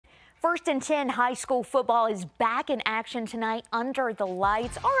First and 10 high school football is back in action tonight under the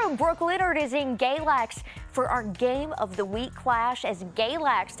lights. Our own Brooke Leonard is in Galax for our Game of the Week clash as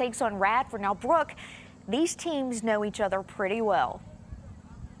Galax takes on Radford. Now, Brooke, these teams know each other pretty well.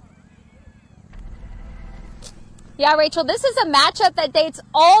 Yeah, Rachel, this is a matchup that dates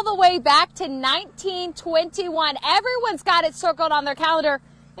all the way back to 1921. Everyone's got it circled on their calendar,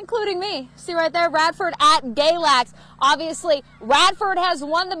 including me. See right there, Radford at Galax. Obviously, Radford has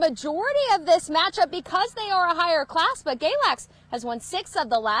won the majority of this matchup because they are a higher class, but Galax has won 6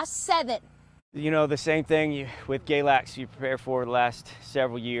 of the last 7. You know, the same thing with Galax you prepare for the last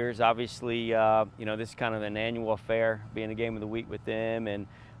several years. Obviously, you know, this is kind of an annual affair, being the Game of the Week with them, and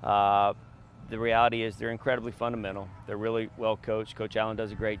the reality is they're incredibly fundamental. They're really well coached. Coach Allen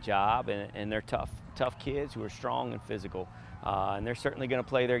does a great job, and they're tough kids who are strong and physical. And they're certainly going to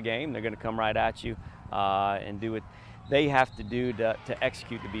play their game. They're going to come right at you and do what they have to do to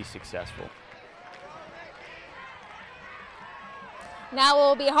execute to be successful. Now, it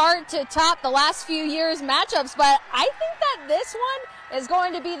will be hard to top the last few years' matchups, but I think that this one is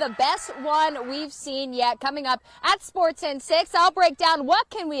going to be the best one we've seen yet. Coming up at Sports in 6, I'll break down what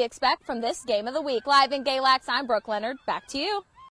can we expect from this Game of the Week. Live in Galax, I'm Brooke Leonard. Back to you.